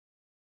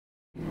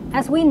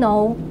As we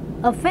know,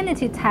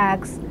 affinity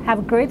tags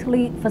have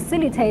greatly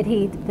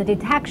facilitated the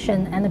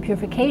detection and the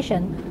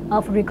purification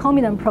of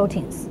recombinant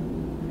proteins.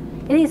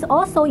 It is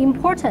also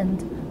important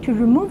to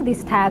remove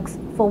these tags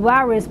for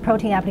various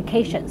protein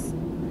applications,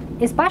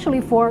 especially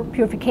for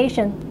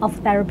purification of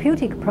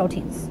therapeutic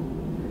proteins.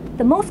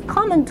 The most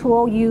common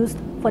tool used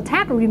for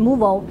tag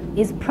removal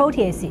is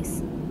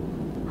proteases.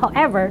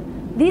 However,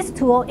 this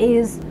tool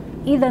is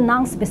either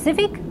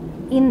non-specific,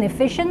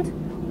 inefficient,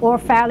 or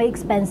fairly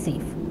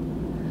expensive.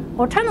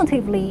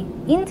 Alternatively,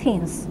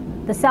 inteins,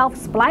 the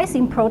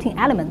self-splicing protein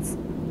elements,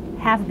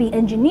 have been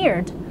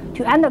engineered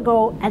to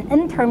undergo an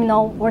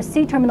N-terminal or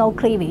C-terminal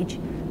cleavage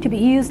to be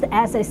used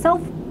as a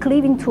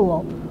self-cleaving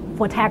tool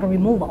for tag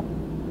removal.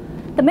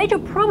 The major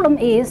problem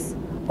is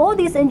all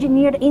these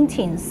engineered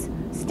inteins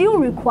still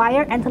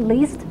require at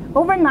least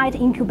overnight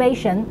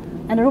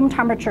incubation and room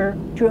temperature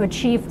to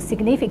achieve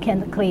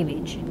significant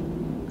cleavage.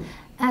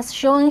 As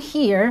shown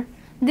here,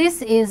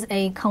 this is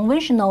a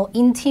conventional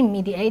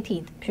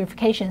intein-mediated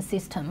purification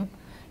system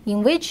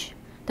in which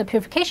the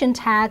purification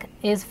tag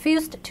is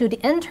fused to the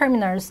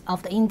N-terminus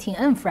of the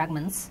intein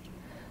fragments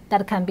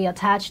that can be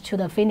attached to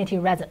the affinity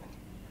resin.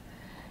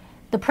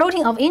 The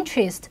protein of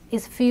interest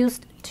is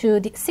fused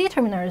to the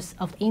C-terminus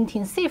of the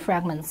intein C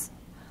fragments.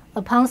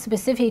 Upon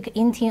specific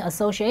intein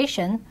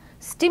association,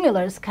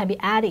 stimulus can be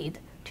added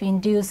to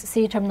induce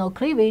C-terminal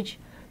cleavage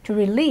to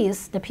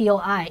release the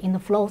POI in the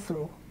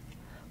flow-through.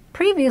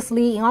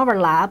 Previously in our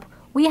lab,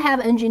 we have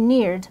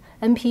engineered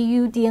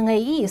NPU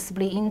DNAE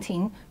split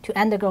intein to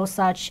undergo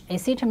such a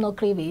C-terminal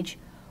cleavage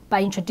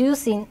by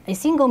introducing a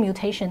single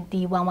mutation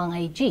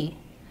D11AG.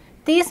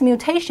 This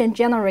mutation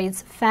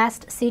generates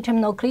fast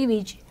C-terminal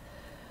cleavage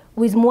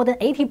with more than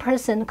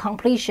 80%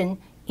 completion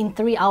in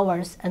 3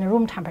 hours and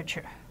room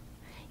temperature.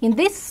 In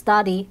this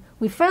study,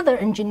 we further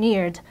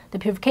engineered the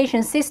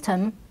purification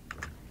system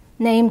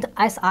named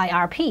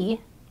SIRP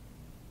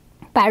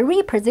by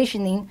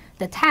repositioning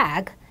the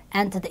tag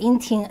and the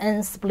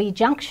intein-N split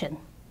junction.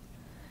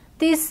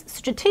 This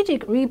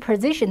strategic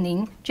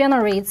repositioning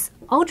generates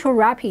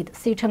ultra-rapid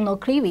C-terminal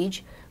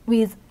cleavage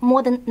with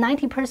more than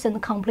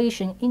 90%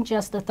 completion in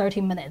just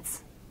 30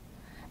 minutes.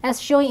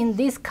 As shown in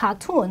this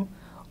cartoon,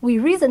 we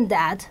reasoned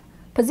that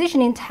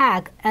positioning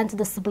tag and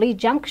the split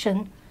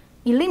junction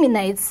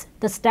eliminates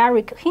the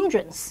steric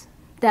hindrance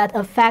that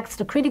affects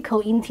the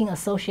critical intein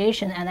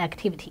association and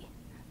activity.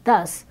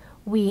 Thus,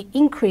 we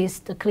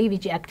increased the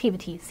cleavage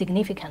activity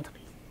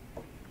significantly.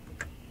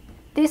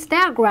 This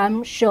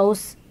diagram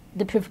shows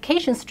the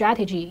purification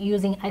strategy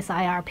using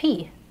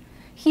SIRP.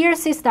 Here,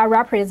 C*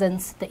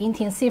 represents the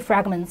intein C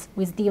fragments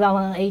with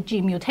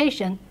D11AG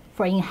mutation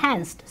for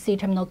enhanced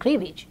C-terminal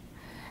cleavage,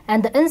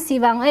 and the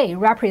NC1A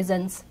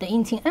represents the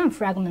intein N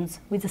fragments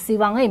with the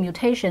C1A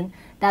mutation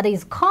that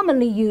is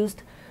commonly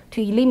used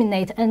to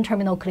eliminate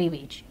N-terminal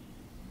cleavage.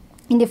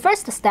 In the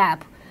first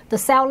step, the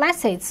cell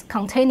lysates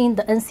containing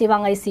the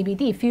NC1A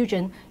CBD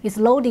fusion is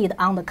loaded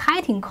on the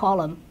chitin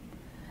column.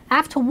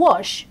 After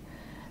wash,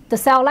 the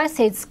cell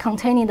lysates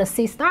containing the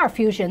C*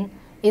 fusion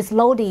is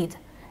loaded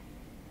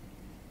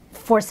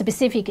for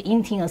specific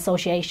intein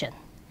association.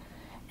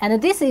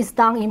 And this is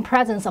done in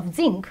presence of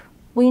zinc.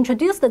 We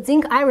introduce the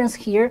zinc irons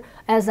here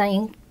as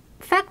an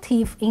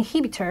effective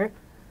inhibitor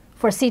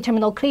for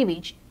C-terminal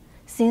cleavage,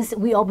 since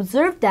we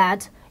observed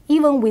that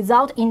even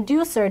without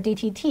inducer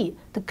DTT,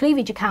 the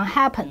cleavage can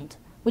happen,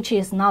 which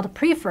is not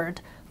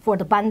preferred for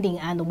the binding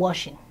and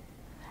washing.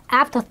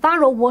 After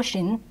thorough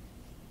washing,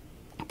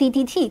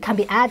 DTT can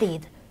be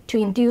added to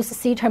induce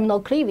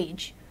C-terminal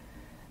cleavage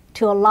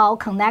to allow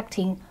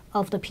connecting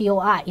of the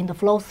POI in the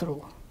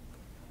flow-through.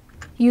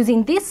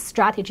 Using this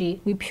strategy,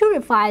 we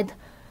purified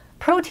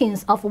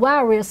proteins of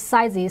various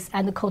sizes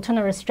and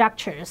quaternary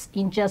structures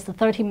in just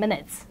 30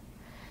 minutes.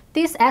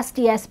 This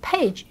SDS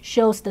page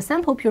shows the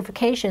sample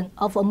purification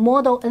of a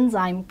model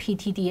enzyme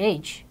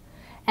PTDH.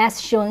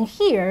 As shown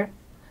here,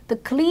 the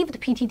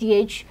cleaved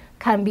PTDH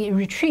can be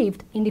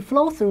retrieved in the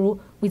flow-through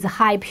with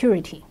high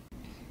purity.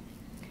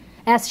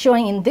 As shown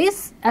in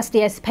this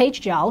SDS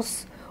page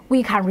gels,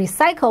 we can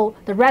recycle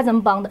the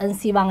resin-bound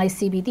NC1A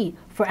CBD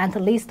for at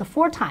least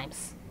 4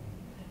 times.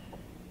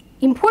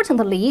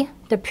 Importantly,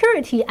 the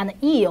purity and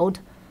yield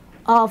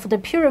of the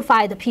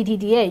purified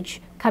PTDH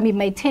can be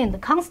maintained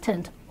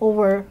constant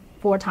over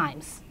 4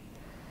 times.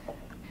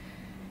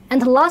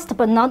 And last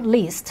but not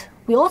least,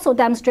 we also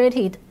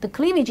demonstrated the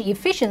cleavage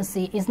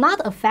efficiency is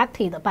not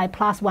affected by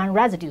 +1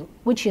 residue,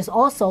 which is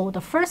also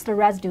the first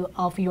residue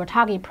of your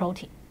target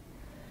protein.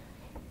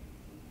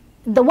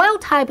 The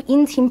wild-type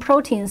intein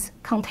proteins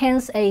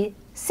contains a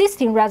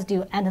cysteine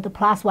residue at the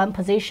 +1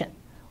 position.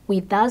 We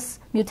thus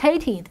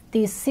mutated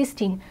this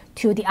cysteine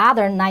to the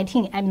other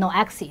 19 amino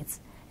acids.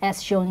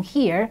 As shown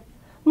here,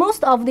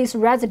 most of these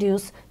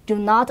residues do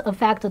not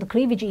affect the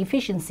cleavage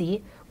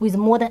efficiency with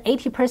more than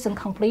 80%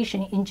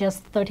 completion in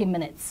just 30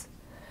 minutes.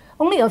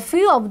 Only a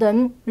few of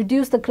them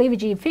reduce the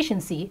cleavage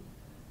efficiency,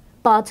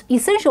 but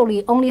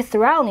essentially only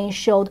threonine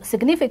showed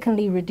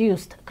significantly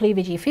reduced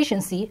cleavage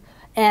efficiency,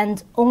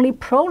 and only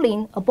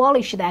proline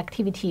abolished the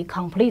activity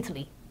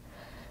completely.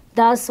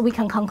 Thus, we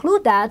can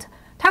conclude that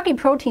Target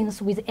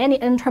proteins with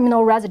any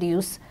N-terminal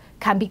residues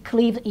can be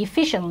cleaved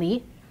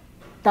efficiently.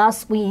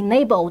 Thus, we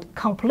enabled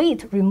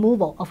complete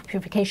removal of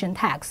purification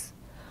tags.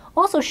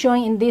 Also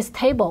shown in this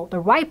table, the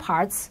right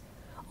parts,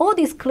 all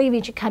this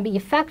cleavage can be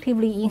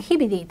effectively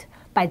inhibited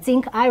by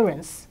zinc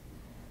ions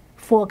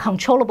for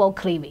controllable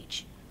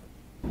cleavage.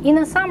 In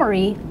a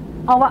summary,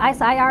 our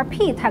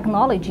SIRP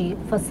technology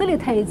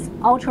facilitates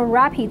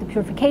ultra-rapid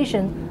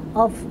purification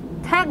of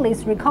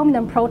tagless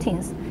recombinant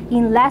proteins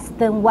in less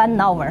than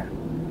 1 hour.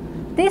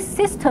 This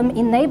system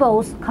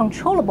enables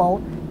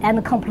controllable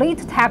and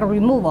complete tag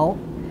removal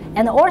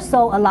and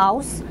also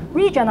allows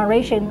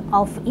regeneration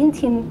of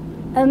intein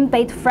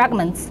N-base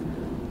fragments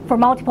for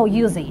multiple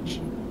usage.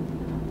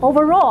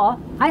 Overall,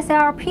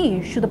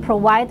 SIRP should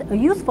provide a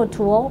useful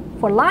tool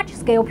for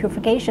large-scale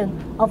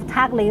purification of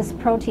tagless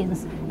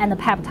proteins and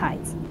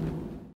peptides.